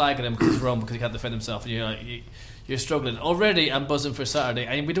not slagging him because he's wrong because he can't defend himself. And you're struggling. Already I'm buzzing for Saturday,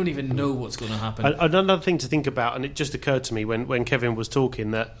 and we don't even know what's going to happen. Another thing to think about, and it just occurred to me when Kevin was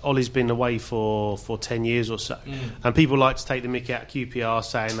talking, that Ollie's been away for 10 years or so, and people like to take the mickey out of QPR,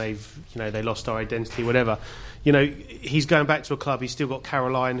 saying they lost our identity, whatever. He's going back to a club. He's still got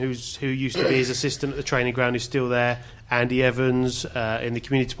Caroline, who used to be his assistant at the training ground, who's still there. Andy Evans in the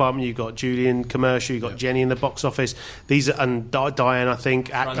community department. You've got Julian Commercial. You've got Jenny in the box office. And Diane, I think,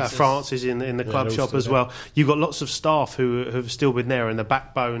 Francis in the club shop as well. You've got lots of staff who have still been there and the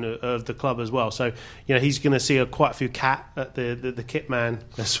backbone of the club as well. So he's going to see quite a few at the kit man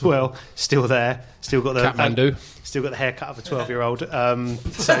as well. Still there. Still got the Catmandu. Still got the haircut of a 12-year-old.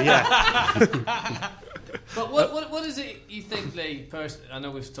 So yeah. But what is it you think, Lee? I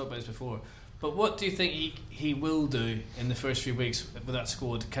know we've talked about this before. But what do you think he will do in the first few weeks with that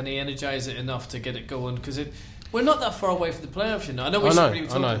squad? Can he energise it enough to get it going? Because we're not that far away from the playoffs, I know we shouldn't really be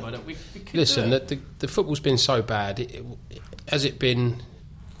talking about it. We Listen, the football's been so bad. Has it been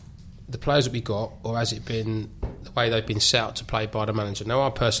the players that we got, or has it been the way they've been set out to play by the manager? Now,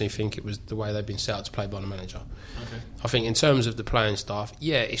 I personally think it was the way they've been set out to play by the manager. Okay. I think in terms of the playing staff,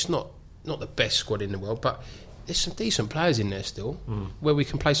 it's not the best squad in the world, but there's some decent players in there still where we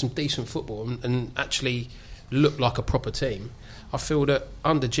can play some decent football and actually look like a proper team. I feel that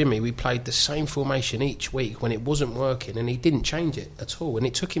under Jimmy we played the same formation each week when it wasn't working, and he didn't change it at all, and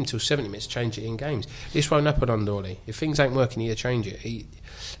it took him till 70 minutes to change it in games. This won't happen under Ollie. If things ain't working, he'll change it.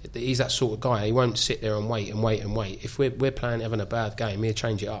 He's that sort of guy. He won't sit there and wait. If we're playing having a bad game, he'll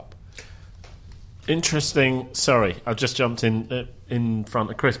change it up. Interesting. Sorry, I just jumped in front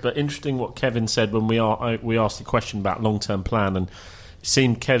of Chris, but interesting what Kevin said when we asked the question about long-term plan, and it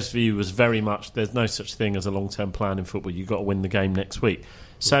seemed Kev's view was very much there's no such thing as a long-term plan in football. You've got to win the game next week.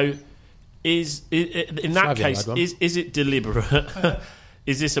 So, is in that case is it deliberate?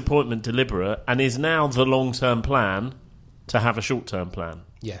 Is this appointment deliberate? And is now the long-term plan to have a short-term plan?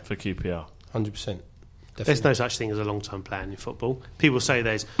 Yeah, for QPR, 100%. There's no such thing as a long-term plan in football. People say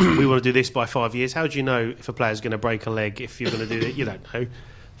we want to do this by 5 years. How do you know if a player's going to break a leg if you're going to do it? You don't know.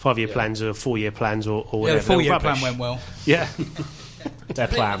 5-year plans or 4-year plans or whatever. The 4-year plan went well. Yeah. Their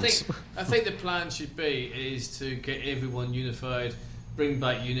plans. I think the plan should be is to get everyone unified, bring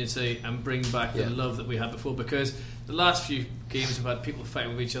back unity and bring back the love that we had before, because the last few games we've had people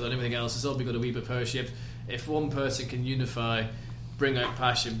fighting with each other and everything else has all got a wee bit pear-shaped. If one person can unify, bring out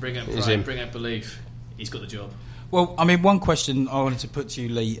passion, bring out pride, bring out belief, he's got the job. Well, I mean, one question I wanted to put to you,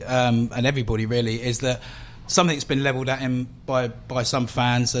 Lee, and everybody really, is that something that's been levelled at him by some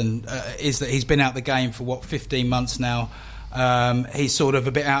fans, and is that he's been out the game for 15 months now. He's sort of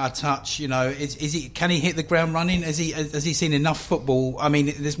a bit out of touch, Is he? Can he hit the ground running? Has he seen enough football? I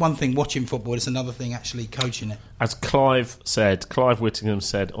mean, there's one thing watching football; it's another thing actually coaching it. As Clive Whittingham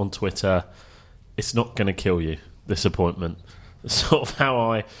said on Twitter, it's not going to kill you. This appointment. Sort of how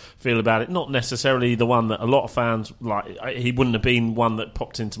I feel about it. Not necessarily the one that a lot of fans like. He wouldn't have been one that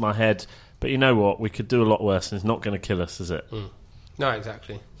popped into my head. But you know what? We could do a lot worse, and it's not going to kill us, is it? No,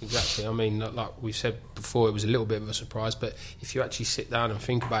 exactly. I mean, like we said before, it was a little bit of a surprise. But if you actually sit down and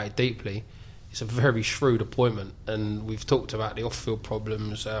think about it deeply, it's a very shrewd appointment. And we've talked about the off-field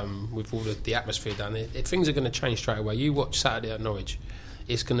problems with all the atmosphere down there. Things are going to change straight away. You watch Saturday at Norwich,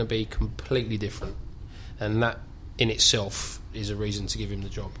 it's going to be completely different, and that in itself is a reason to give him the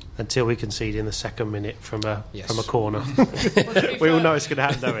job. Until we concede in the second minute from a corner. We all know it's going to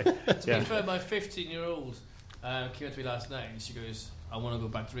happen, don't we? To be fair, my 15-year-old came up to me last night and she goes, "I want to go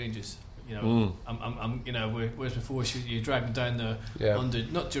back to Rangers." Whereas before you dragged me down there under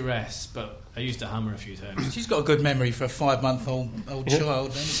not duress, but I used to hammer a few times. She's got a good memory for a 5-month-old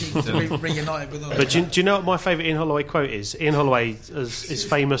child, and she's reunited with her. But do you know what my favourite Ian Holloway quote is? Ian Holloway is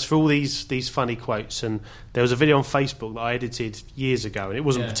famous for all these funny quotes, and there was a video on Facebook that I edited years ago, and it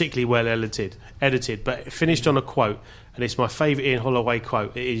wasn't particularly well edited, but it finished on a quote, and it's my favourite Ian Holloway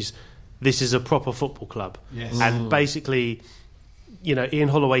quote. It is, "This is a proper football club." Yes. And basically, Ian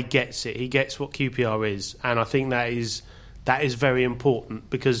Holloway gets it. He gets what QPR is, and I think that is very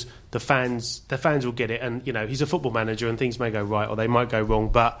important, because the fans will get it. And he's a football manager, and things may go right or they might go wrong,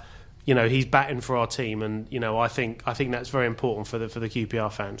 but he's batting for our team, and I think that's very important for the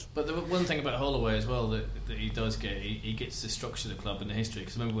QPR fans. But the one thing about Holloway as well that he does get, he gets the structure of the club and the history.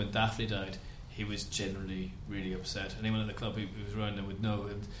 Because I remember when Daphne died, he was generally really upset. Anyone at the club who was around there would know,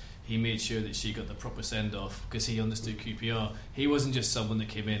 and he made sure that she got the proper send-off because he understood QPR. He wasn't just someone that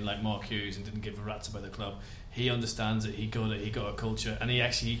came in like Mark Hughes and didn't give a rat's about the club. He understands it. He got it. He got a culture, and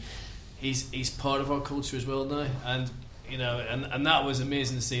he's part of our culture as well now. And and that was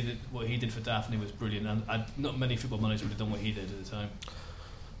amazing to see that what he did for Daphne was brilliant. And not many football managers would have done what he did at the time.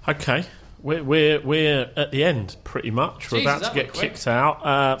 Okay, We're at the end, pretty much. We're Jesus, about to that get went quick. kicked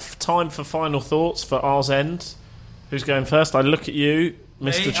out. Time for final thoughts for ours end. Who's going first? I look at you,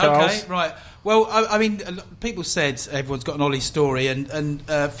 Mr. Me? Charles. Okay, right. Well, I mean, people said everyone's got an Ollie story, and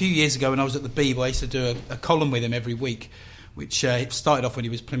a few years ago when I was at the Beeb, I used to do a column with him every week, which started off when he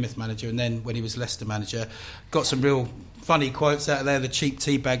was Plymouth manager, and then when he was Leicester manager. Got some real funny quotes out of there, the cheap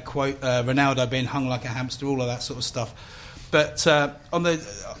teabag quote, Ronaldo being hung like a hamster, all of that sort of stuff. But on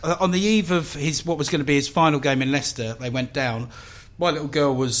the eve of what was going to be his final game in Leicester, they went down. My little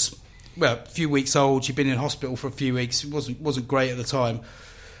girl was, well, a few weeks old. She'd been in hospital for a few weeks. It wasn't great at the time.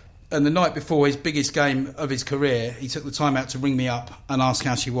 And the night before his biggest game of his career, he took the time out to ring me up and ask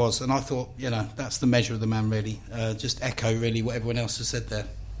how she was. And I thought, that's the measure of the man, really. Just echo, really, what everyone else has said there.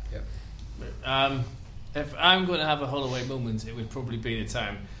 Yep. If I'm going to have a Holloway moment, it would probably be the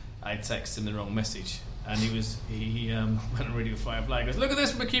time I texted him the wrong message. And he went on Radio Firefly and goes, "Look at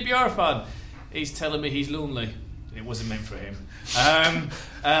this from a QPR fan. He's telling me he's lonely." It wasn't meant for him.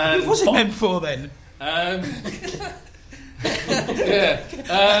 What was it meant for then? Yeah.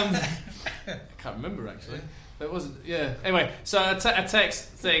 I can't remember actually. It wasn't. Yeah. Anyway, so a text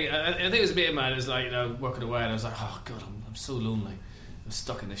thing. I think it was a bit mad. It was like working away, and I was like, "Oh God, I'm so lonely. I'm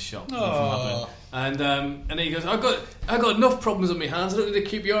stuck in this shop." Oh. And then he goes, "I got enough problems on my hands. I don't need to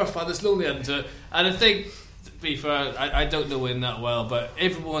keep your fan that's lonely." And I think, to be fair, I don't know him that well, but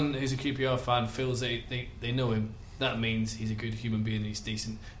everyone who's a QPR fan feels they know him. That means he's a good human being. He's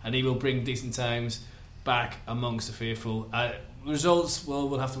decent, and he will bring decent times back amongst the faithful. Results, well,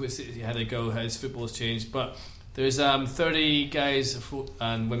 we'll have to wait to see how they go, how his football's changed. But there's 30 guys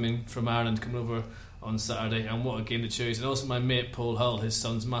and women from Ireland coming over on Saturday, and what a game to choose. And also my mate Paul Hull, his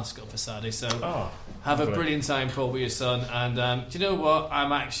son's mascot for Saturday. So have a brilliant time, Paul, with your son. And do you know what?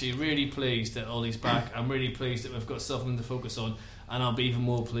 I'm actually really pleased that Ollie's back. I'm really pleased that we've got something to focus on. And I'll be even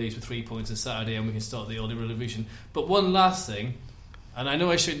more pleased with 3 points on Saturday, and we can start the Ollie revolution. But one last thing, and I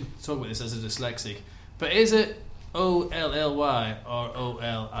know I shouldn't talk about this as a dyslexic, but is it O-L-L-Y or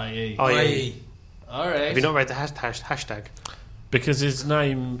O-L-I-E? I.E. All right. Have you not read the hashtag? Because his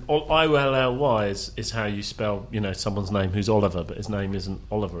name, O-L-L-Y, is how you spell, someone's name who's Oliver, but his name isn't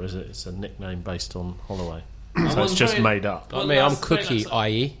Oliver, is it? It's a nickname based on Holloway. So it's just made up. Like me, I'm Cookie,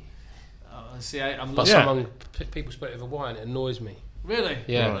 i.e. See, I'm But looking. people spell it with a Y and it annoys me. Really?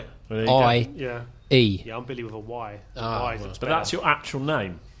 Yeah. Right. Well, there you go. I-E. Yeah, I'm Billy with a Y. But that's your actual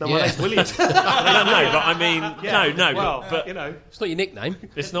name. No, my name's William. No, but I mean, no. Well, but It's not your nickname.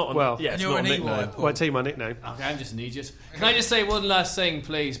 it's not. and it's you're not a an nickname. EY. Well, I'll tell you my nickname. Okay, I'm just an idiot. Can I just say one last thing,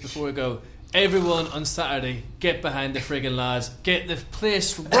 please, before we go? Everyone on Saturday, get behind the friggin' lads. Get the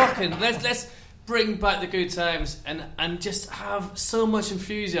place rocking. Let's bring back the good times and just have so much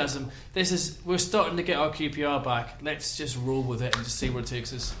enthusiasm. We're starting to get our QPR back. Let's just roll with it and just see where it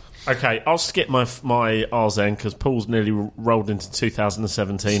takes us. Okay, I'll skip my R's then because Paul's nearly rolled into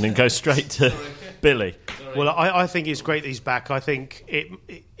 2017 and go straight to Billy. Sorry. Well, I think it's great that he's back. I think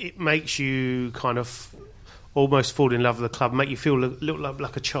it makes you kind of almost fall in love with the club, make you feel a little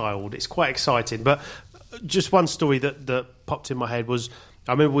like a child. It's quite exciting. But just one story that popped in my head was,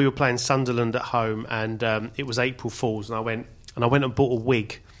 I remember we were playing Sunderland at home, and it was April Fool's, and I went and bought a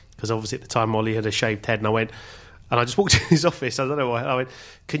wig because obviously at the time Ollie had a shaved head, and I just walked in his office. I don't know why. I went,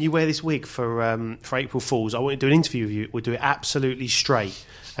 "Can you wear this wig for April Fool's? I want to do an interview with you. We'll do it absolutely straight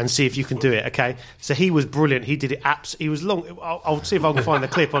and see if you can do it." Okay. So he was brilliant. He did it. He was long. I'll see if I can find the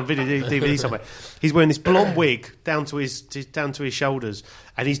clip on video DVD somewhere. He's wearing this blonde wig down to his shoulders,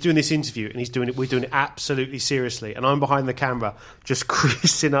 and he's doing this interview, and we're doing it absolutely seriously, and I'm behind the camera just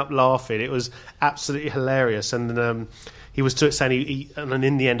creasing up laughing. It was absolutely hilarious, and he was saying and then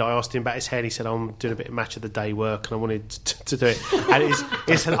in the end I asked him about his hair, and he said, "I'm doing a bit of match of the day work and I wanted to do it."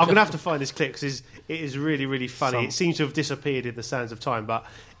 And I'm going to have to find this clip because it is really, really funny. It seems to have disappeared in the sands of time, but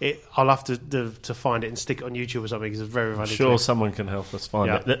I'll have to find it and stick it on YouTube or something because it's very funny. Sure, someone can help us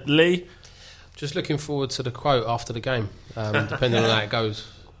find it. Lee? Just looking forward to the quote after the game, depending on how it goes.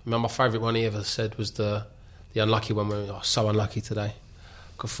 My favourite one he ever said was the unlucky one where so unlucky today.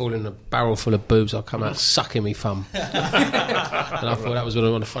 Could fall in a barrel full of boobs, I'll come out sucking me thumb. And I thought that was one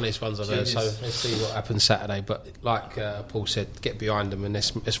of the funniest ones I've heard. So let's see what happens Saturday. But like Paul said, get behind them and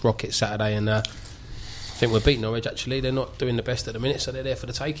let's rock it Saturday. And I think we're beating Norwich, actually. They're not doing the best at the minute, so they're there for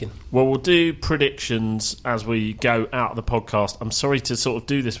the taking. Well, we'll do predictions as we go out of the podcast. I'm sorry to sort of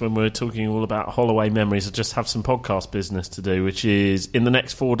do this when we're talking all about Holloway memories. I just have some podcast business to do, which is in the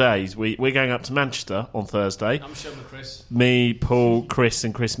next 4 days. We're going up to Manchester on Thursday. I'm sure with Chris. Me, Paul, Chris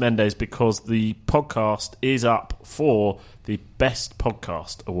and Chris Mendes, because the podcast is up for the Best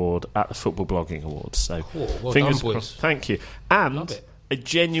Podcast Award at the Football Blogging Awards. So Cool. Well fingers done, boys. crossed. Thank you. And Love it. a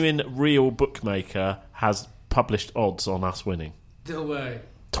genuine, real bookmaker has published odds on us winning. No way.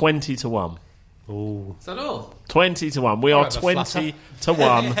 20 to 1. Ooh. Is that all? 20 to 1. We are Alright, 20 to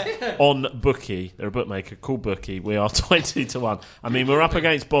 1 on Bookie. They're a bookmaker called Bookie. We are 20 to 1. I mean, we're up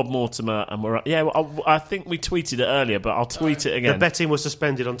against Bob Mortimer, and we're up, I think we tweeted it earlier, but I'll tweet it again. The betting was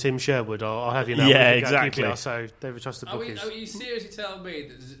suspended on Tim Sherwood. I'll have you know. Yeah, We could go exactly. QPR, so they would trust the Are bookies. you seriously telling me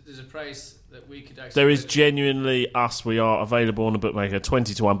that there's a price that we could actually... There is genuinely us. We are available on a bookmaker,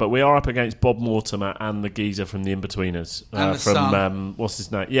 20 to 1, but we are up against Bob Mortimer and the geezer from the In-Betweeners. And the from son. what's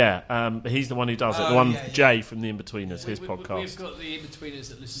his name? Yeah, he's the one who does it. The Oh, one yeah, yeah. Jay from the In-Betweeners, his We've podcast. got the in-betweeners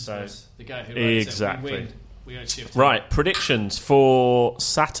that listen So, to us. The guy who writes exactly. it. We win. We don't shift. Right, predictions for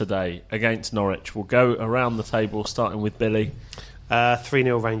Saturday against Norwich. We'll go around the table, starting with Billy.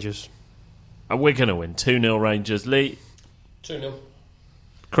 3-0 Rangers. And we're going to win. 2-0 Rangers. Lee? 2-0.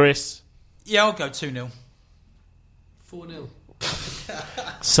 Chris? Yeah, I'll go 2-0. 4-0.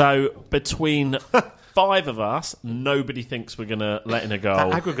 So, between 5 of us, nobody thinks we're going to let in a goal.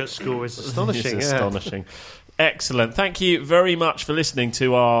 That aggregate score is astonishing. It's yeah. astonishing. Excellent. Thank you very much for listening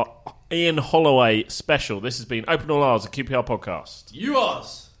to our Ian Holloway special. This has been Open All Hours, a QPR podcast.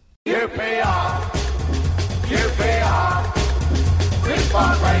 Yours. QPR, QPR,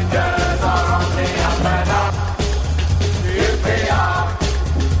 Response Rangers.